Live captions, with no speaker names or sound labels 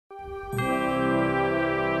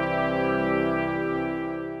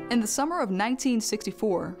In the summer of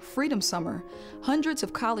 1964, Freedom Summer, hundreds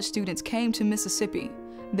of college students came to Mississippi.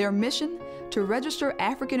 Their mission? To register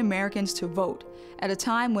African Americans to vote at a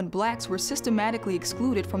time when blacks were systematically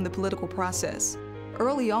excluded from the political process.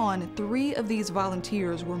 Early on, 3 of these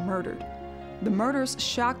volunteers were murdered. The murders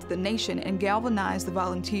shocked the nation and galvanized the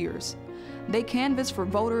volunteers. They canvassed for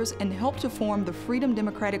voters and helped to form the Freedom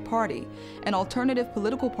Democratic Party, an alternative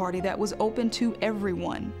political party that was open to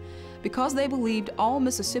everyone. Because they believed all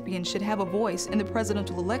Mississippians should have a voice in the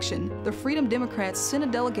presidential election, the Freedom Democrats sent a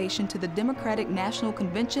delegation to the Democratic National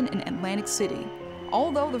Convention in Atlantic City.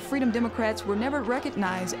 Although the Freedom Democrats were never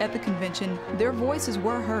recognized at the convention, their voices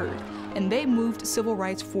were heard, and they moved civil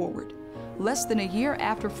rights forward. Less than a year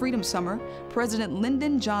after Freedom Summer, President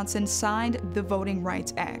Lyndon Johnson signed the Voting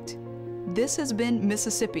Rights Act. This has been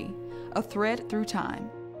Mississippi, a thread through time.